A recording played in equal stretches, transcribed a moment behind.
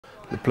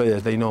the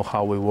players, they know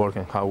how we work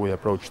and how we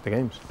approach the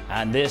games.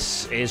 And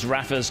this is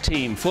Rafa's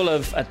team, full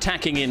of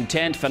attacking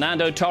intent.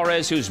 Fernando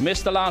Torres, who's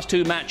missed the last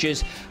 2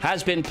 matches,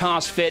 has been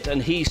past fit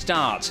and he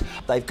starts.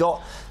 They've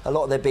got a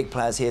lot of their big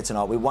players here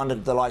tonight. We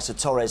wondered, the likes of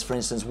Torres, for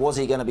instance, was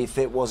he going to be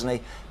fit, wasn't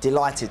he?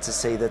 Delighted to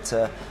see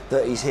that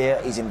that he's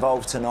here, he's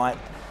involved tonight.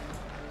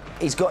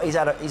 He's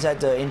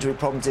had injury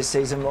problems this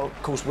season. Well,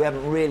 of course, we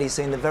haven't really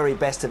seen the very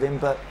best of him,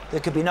 but there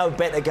could be no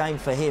better game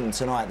for him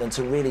tonight than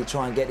to really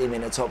try and get him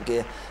into top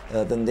gear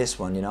than this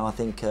one. You know, I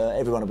think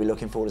everyone will be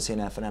looking forward to seeing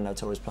how Fernando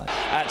Torres play.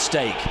 At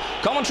stake.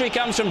 Commentary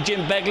comes from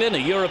Jim Beglin, a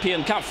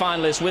European Cup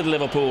finalist with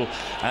Liverpool,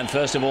 and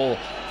first of all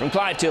from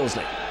Clive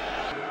Tilsley.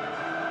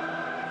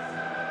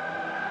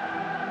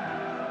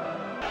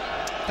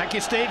 Thank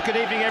you, Steve. Good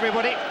evening,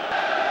 everybody.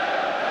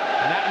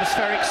 An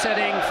atmospheric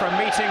setting for a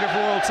meeting of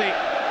royalty.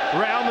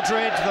 Real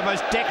Madrid, the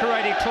most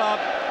decorated club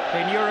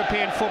in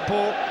European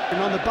football. And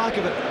on the back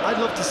of it, I'd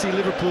love to see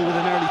Liverpool with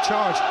an early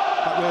charge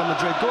at Real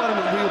Madrid. Go at them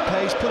at real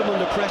pace, put them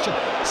under pressure,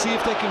 see if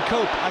they can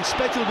cope. I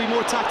expect it'll be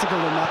more tactical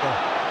than that, though.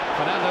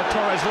 Fernando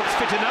Torres looks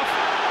fit enough.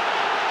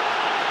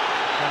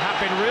 There have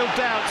been real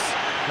doubts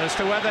as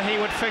to whether he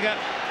would figure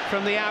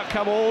from the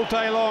outcome all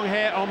day long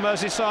here on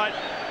Merseyside.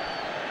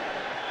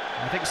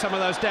 I think some of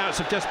those doubts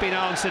have just been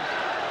answered.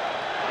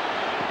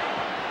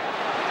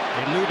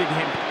 Eluding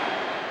him.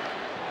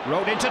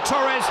 Rolled into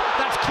Torres,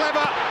 that's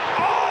clever.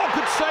 Oh,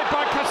 good save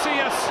by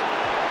Casillas.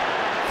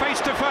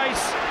 Face to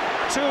face,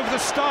 2 of the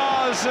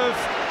stars of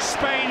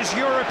Spain's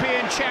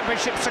European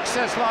Championship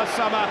success last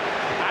summer,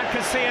 and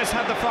Casillas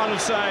had the final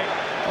say.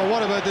 Oh,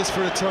 what about this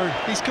for a turn?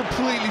 He's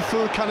completely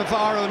full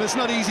Cannavaro, and it's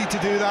not easy to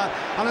do that.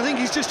 And I think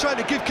he's just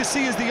trying to give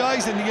Casillas the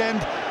eyes in the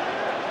end.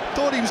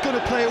 Thought he was going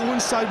to play it one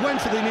side,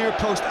 went for the near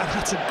post, and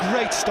that's a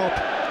great stop.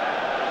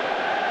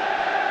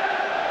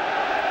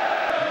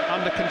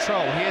 Under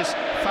control, here's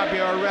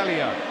Fabio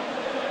Aurelio.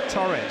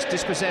 Torres,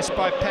 dispossessed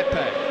by Pepe.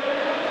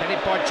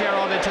 Headed by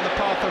Gerrard into the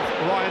path of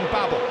Ryan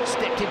Babel.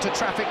 Stepped into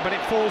traffic, but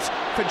it falls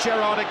for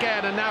Gerrard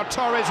again. And now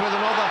Torres with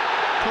another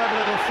clever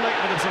little flick,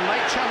 but it's a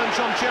late challenge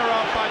on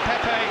Gerrard by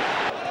Pepe.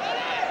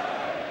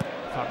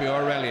 Fabio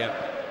Aurelio.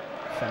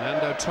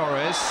 Fernando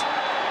Torres.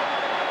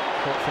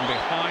 Caught from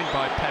behind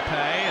by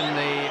Pepe, and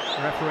the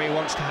referee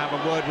wants to have a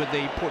word with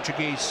the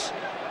Portuguese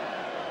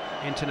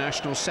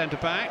international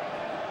centre-back.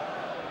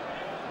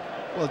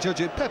 Well,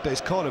 Pepe's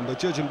caught him, but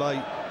judging by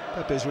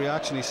Pepe's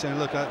reaction, he's saying,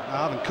 look, I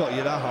haven't cut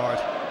you that hard.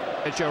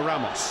 Sergio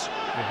Ramos,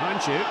 behind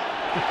you.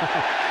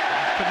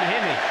 Couldn't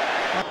hear me.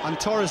 And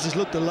Torres has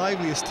looked the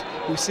liveliest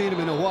we've seen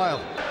him in a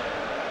while.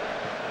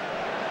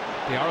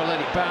 The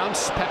Aurelic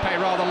bounce, Pepe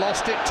rather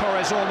lost it,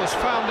 Torres almost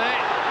found it.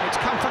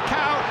 It's come for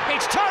Cow,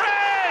 it's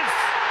Torres!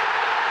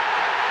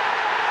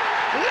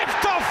 Lift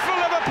off for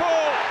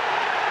Liverpool!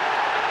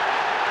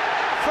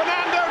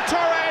 Fernando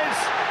Torres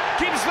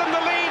gives them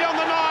the lead on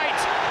the night.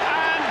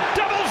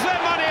 Doubles their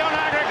money on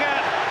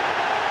aggregate.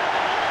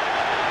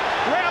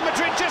 Real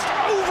Madrid just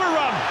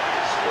overrun.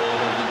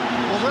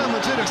 Well, Real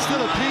Madrid are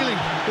still appealing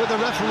with the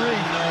referee.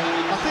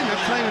 I think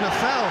they're claiming a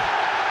foul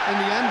in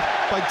the end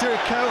by Dirk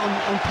Cow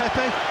on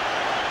Pepe,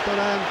 but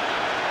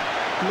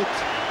looked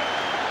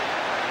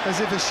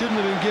as if it shouldn't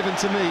have been given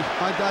to me.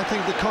 I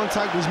think the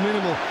contact was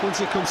minimal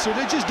once it comes through.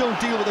 They just don't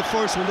deal with the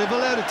first one. They've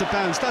allowed it to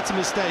bounce. That's a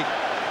mistake.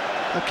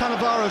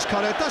 Cannavaro's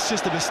caught out. That's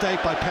just a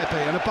mistake by Pepe,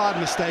 and a bad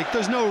mistake.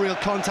 There's no real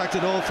contact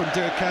at all from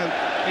Dirk Cow.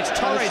 It's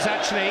Torres,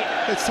 actually.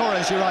 It's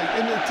Torres, you're right.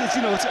 And it's,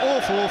 you know, it's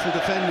awful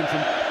defending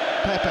from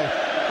Pepe.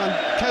 And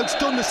Cout's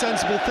done the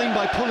sensible thing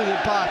by pulling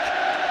it back,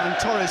 and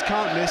Torres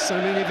can't miss. I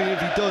mean, even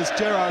if he does,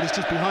 Gerrard is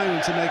just behind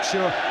him to make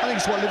sure. I think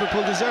it's what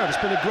Liverpool deserve. It's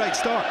been a great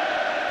start.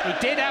 He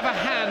did have a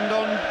hand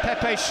on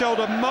Pepe's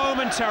shoulder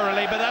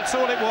momentarily, but that's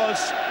all it was.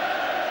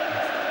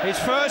 His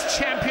first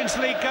Champions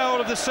League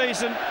goal of the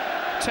season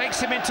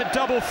takes him into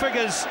double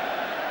figures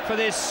for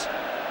this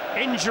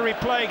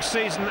injury-plagued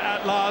season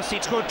at last.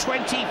 He'd scored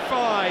 25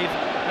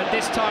 at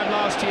this time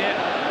last year.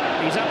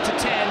 He's up to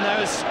 10.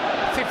 Those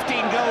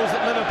 15 goals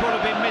that Liverpool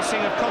have been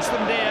missing have cost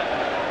them dear.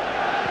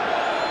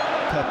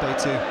 Pepe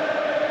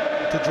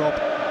to drop.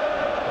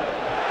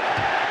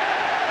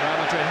 Real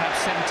Madrid have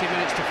 70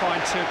 minutes to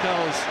find 2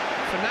 goals.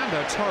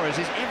 Fernando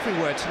Torres is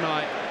everywhere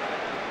tonight.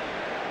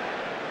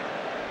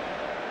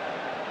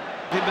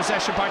 In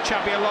possession by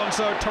Xabi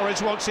Alonso.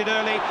 Torres wants it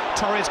early.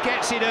 Torres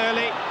gets it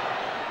early.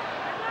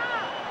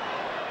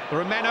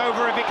 There are men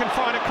over if he can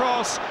find a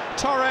cross.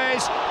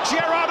 Torres,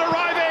 Gerrard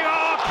arriving.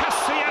 Oh,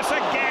 Casillas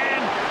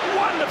again.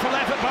 Wonderful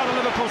effort by the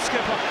Liverpool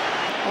skipper.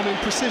 I mean,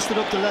 persisted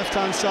up the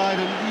left-hand side,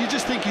 and you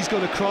just think he's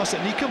going to cross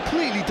it, and he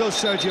completely does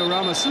Sergio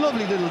Ramos.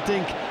 Lovely little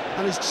dink,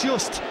 and it's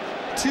just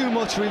too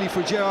much really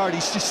for Gerrard.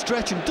 He's just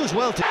stretching. Does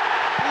well to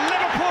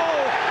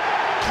Liverpool,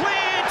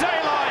 clear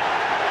daylight,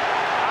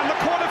 and the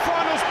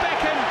quarter-finals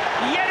beckon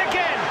yet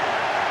again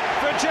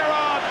for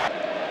Gerrard.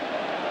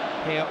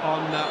 Here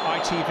on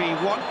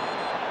ITV1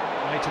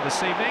 later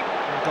this evening.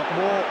 We've got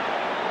more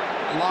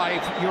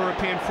live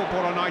European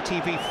football on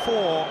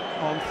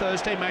ITV4 on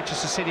Thursday.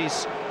 Manchester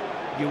City's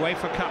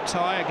UEFA Cup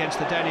tie against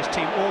the Danish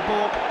team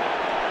Aalborg.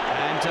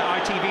 And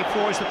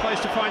ITV4 is the place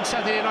to find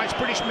Saturday night's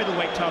British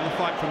middleweight title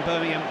fight from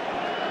Birmingham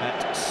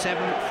at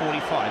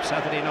 7:45.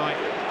 Saturday night,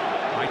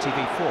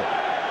 ITV4.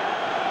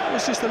 It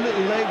was just a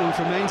little late one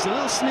for Mains, a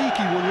little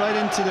sneaky one right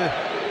into the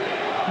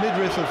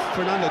midriff of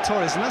Fernando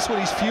Torres, and that's what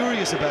he's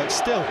furious about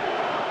still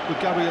with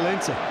Gabriel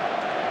Ente.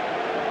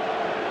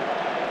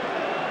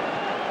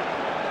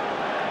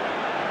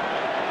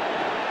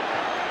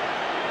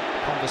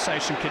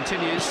 Conversation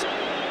continues.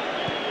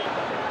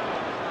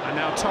 And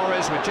now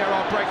Torres with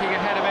Gerrard breaking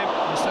ahead of him,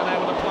 just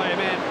unable to play him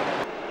in.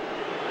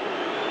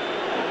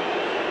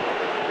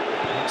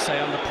 Say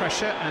under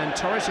pressure, and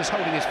Torres is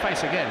holding his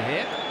face again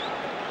here.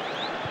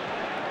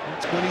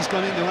 When he's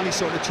gone into any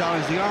sort of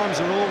challenge, the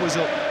arms are always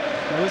up.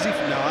 Now, is he?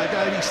 No,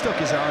 he stuck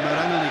his arm out.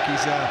 I don't think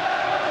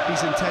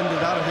he's intended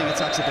that. I think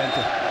it's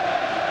accidental.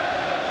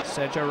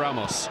 Sergio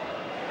Ramos.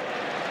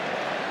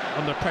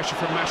 Under pressure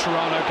from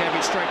Mascherano, gave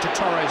it straight to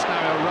Torres.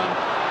 Now he'll run.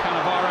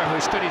 Cannavaro,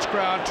 who stood his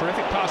ground.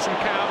 Terrific pass from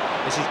Count.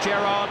 This is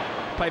Gerrard.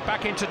 Played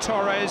back into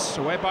Torres.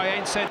 Away by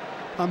Ainset.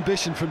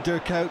 Ambition from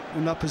Dirk Kuyt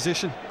in that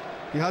position.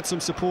 He had some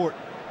support.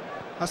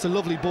 That's a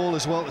lovely ball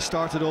as well to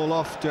start it all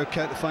off. Dirk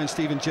Kuyt to find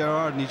Steven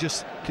Gerrard, and he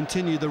just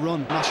continued the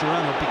run.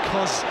 Mascherano,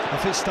 because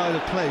of his style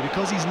of play,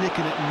 because he's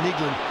nicking it and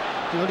niggling,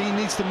 you know, he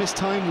needs to miss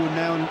time one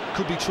now and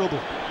could be trouble.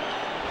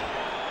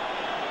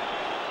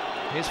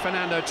 Here's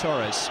Fernando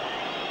Torres.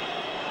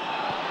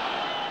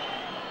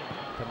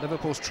 But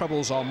Liverpool's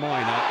troubles are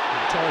minor.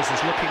 Torres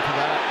was looking for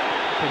that,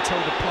 been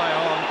told to play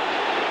on.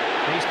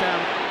 He's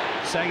down,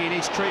 saying he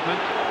needs treatment.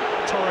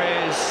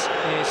 Torres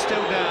is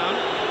still down.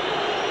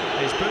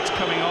 His boots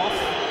coming off.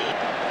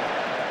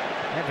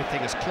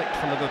 Everything has clicked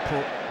for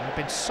Liverpool. They've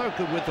been so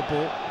good with the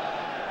ball.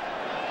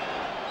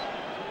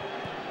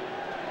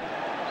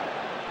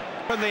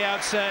 From the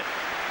outset,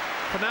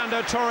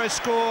 Fernando Torres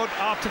scored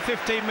after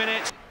 15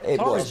 minutes.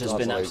 Torres has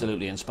been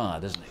absolutely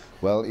inspired, hasn't he?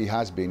 Well, he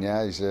has been,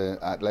 yeah. He's an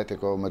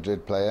Atletico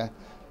Madrid player,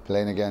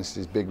 playing against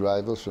his big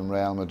rivals from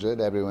Real Madrid,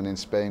 everyone in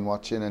Spain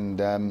watching,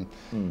 and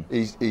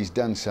he's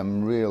done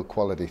some real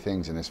quality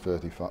things in his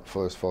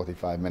first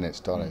 45 minutes,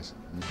 Torres.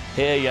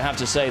 Here you have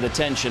to say the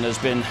tension has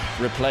been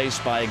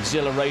replaced by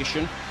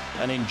exhilaration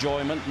and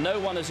enjoyment. No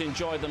one has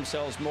enjoyed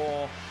themselves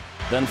more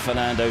than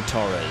Fernando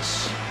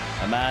Torres,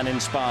 a man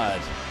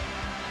inspired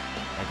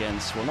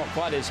against, well, not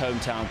quite his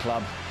hometown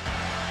club.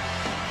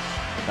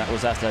 That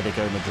was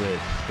Atletico Madrid.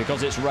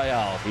 Because it's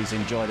Real, he's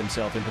enjoyed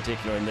himself in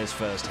particular in this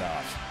first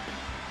half.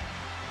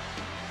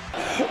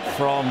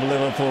 From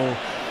Liverpool,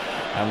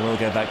 and we'll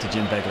go back to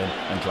Jim Beglin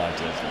and Clive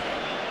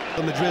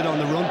Tilsley. Madrid on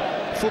the run.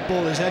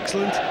 Football is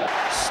excellent.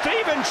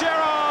 Steven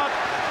Gerrard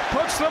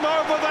puts them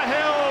over the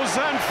hills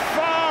and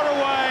far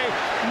away.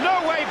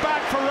 No way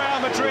back for Real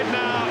Madrid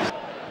now.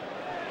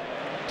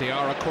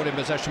 Diarra caught in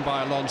possession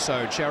by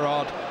Alonso.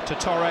 Gerrard to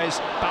Torres.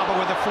 Babel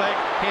with a flick.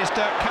 Here's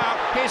Dirk Kuyt.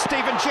 Here's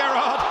Steven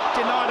Gerrard.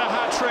 Denied a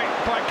hat-trick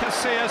by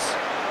Casillas.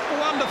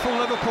 Wonderful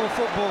Liverpool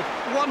football.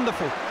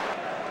 Wonderful.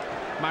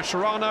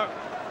 Mascherano.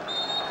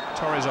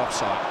 Torres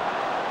offside.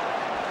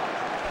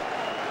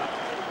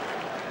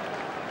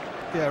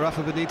 Yeah,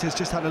 Rafa Benitez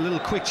just had a little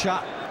quick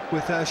chat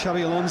with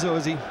Xabi Alonso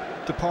as he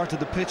departed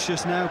the pitch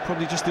just now,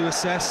 probably just to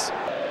assess.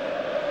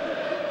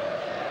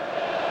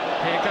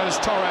 Here goes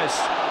Torres.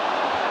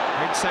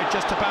 He'd say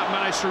just about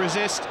managed to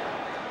resist.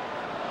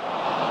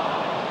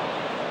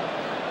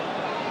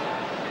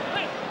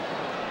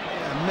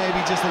 Yeah,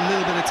 maybe just a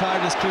little bit of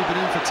tiredness creeping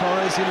in for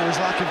Torres, you know, his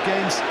lack of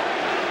games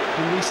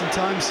in recent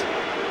times.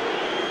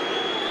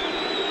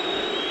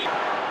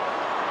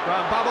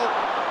 Round bubble.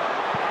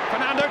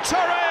 Fernando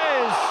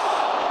Torres!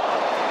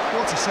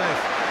 What a save.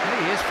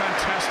 He is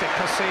fantastic,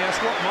 Casillas.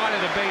 What might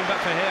it have been but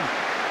for him?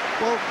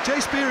 Well, Jay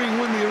Spearing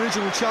won the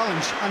original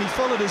challenge and he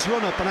followed his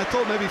run-up, and I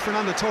thought maybe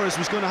Fernando Torres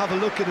was going to have a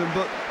look at him,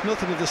 but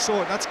nothing of the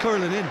sort. That's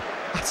curling in.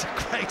 That's a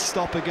great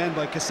stop again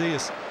by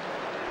Casillas.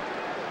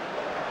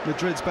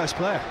 Madrid's best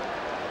player.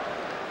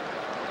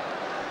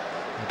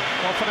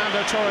 Well,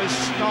 Fernando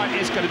Torres' night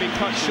is going to be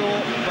cut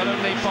short, but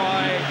only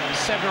by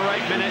 7 or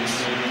 8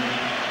 minutes.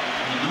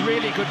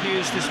 Really good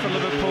news this for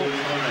Liverpool.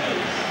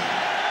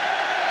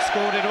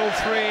 Scored in all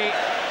 3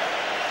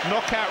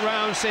 knockout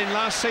rounds in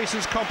last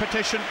season's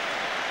competition.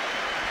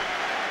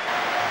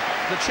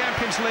 The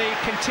Champions League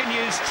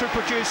continues to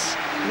produce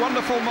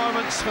wonderful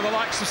moments for the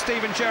likes of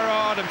Steven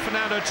Gerrard and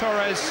Fernando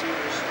Torres.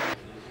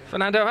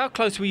 Fernando, how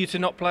close were you to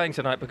not playing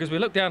tonight? Because we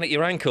looked down at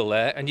your ankle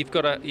there, and you've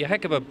got a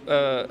heck of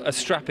a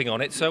strapping on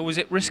it. So was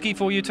it risky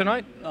for you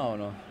tonight?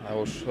 No. I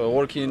was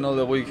working all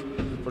the week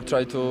for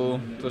try to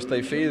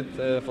stay fit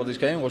for this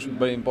game. It was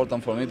very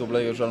important for me to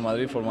play against Real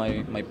Madrid for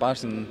my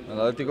past in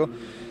Atletico,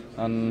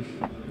 and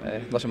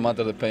it doesn't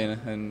matter the pain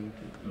in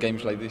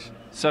games like this.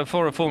 So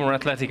for a former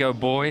Atletico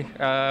boy,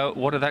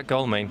 what did that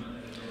goal mean?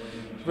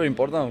 It's very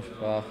important,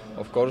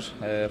 of course,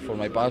 for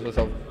my past,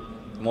 but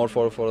more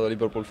for the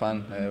Liverpool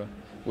fan.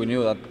 We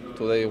knew that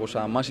today was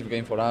a massive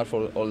game for us,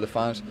 for all the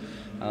fans,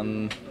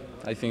 and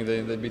I think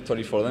the victory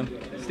is for them.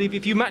 Steve,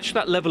 if you match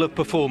that level of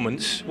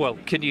performance, well,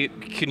 can you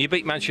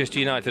beat Manchester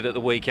United at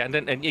the weekend,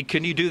 and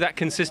can you do that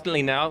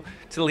consistently now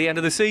till the end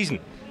of the season?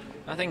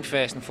 I think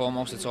first and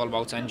foremost it's all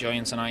about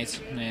enjoying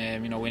tonight.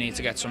 You know, we need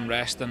to get some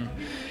rest and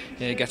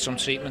get some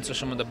treatment to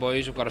some of the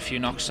boys. We've got a few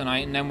knocks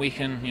tonight, and then we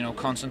can, you know,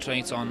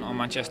 concentrate on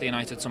Manchester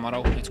United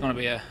tomorrow. It's going to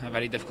be a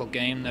very difficult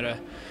game. They're a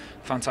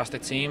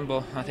fantastic team,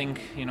 but I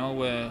think, you know,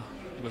 we're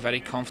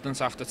very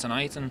confident after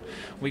tonight, and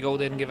we go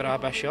there and give it our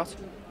best shot.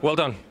 Well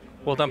done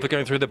for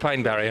going through the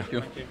pain barrier.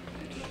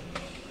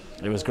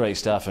 It was great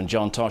stuff. And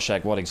John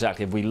Toshak, what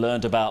exactly have we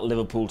learned about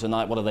Liverpool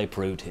tonight? What have they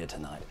proved here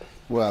tonight?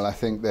 Well, I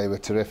think they were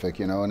terrific.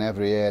 You know, in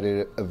every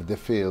area of the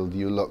field,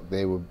 you look,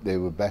 they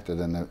were better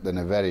than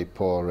a very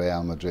poor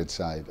Real Madrid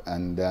side,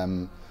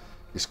 and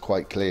it's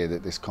quite clear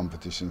that this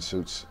competition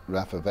suits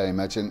Rafa very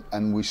much.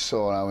 And we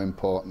saw how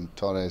important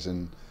Torres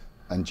and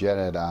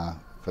Gerrard are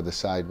for the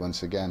side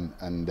once again.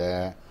 And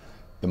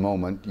the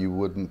moment you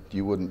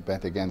wouldn't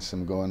bet against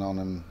them going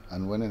on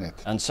and winning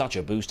it. And such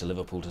a boost to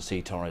Liverpool to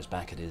see Torres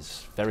back at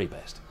his very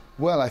best.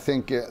 Well, I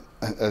think,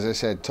 as I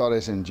said,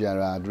 Torres and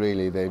Gerrard,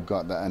 really, they've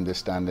got that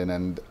understanding,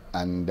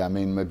 and I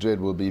mean, Madrid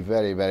will be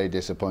very, very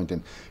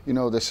disappointing. You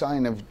know, the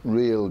sign of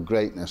real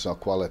greatness or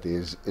quality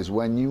is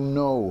when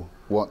you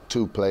what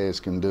two players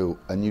can do,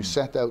 and you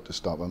set out to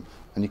stop them,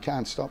 and you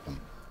can't stop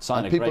them.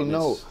 Sign and of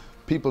greatness.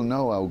 People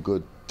know how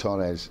good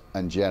Torres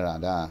and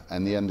Gerrard are,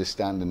 and the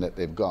understanding that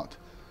they've got.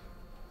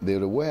 They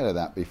were aware of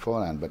that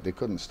beforehand, but they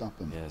couldn't stop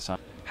them. Yes.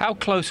 How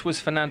close was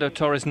Fernando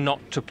Torres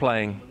not to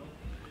playing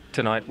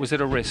tonight? Was it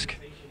a risk?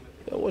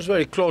 It was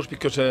very close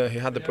because he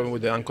had the problem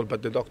with the ankle,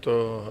 but the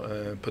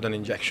doctor put an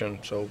injection,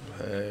 so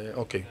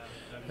okay.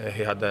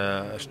 He had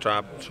a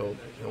strap, so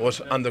it was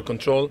under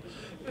control,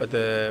 but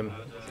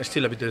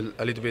still a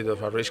little bit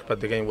of a risk, but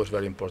the game was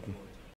very important.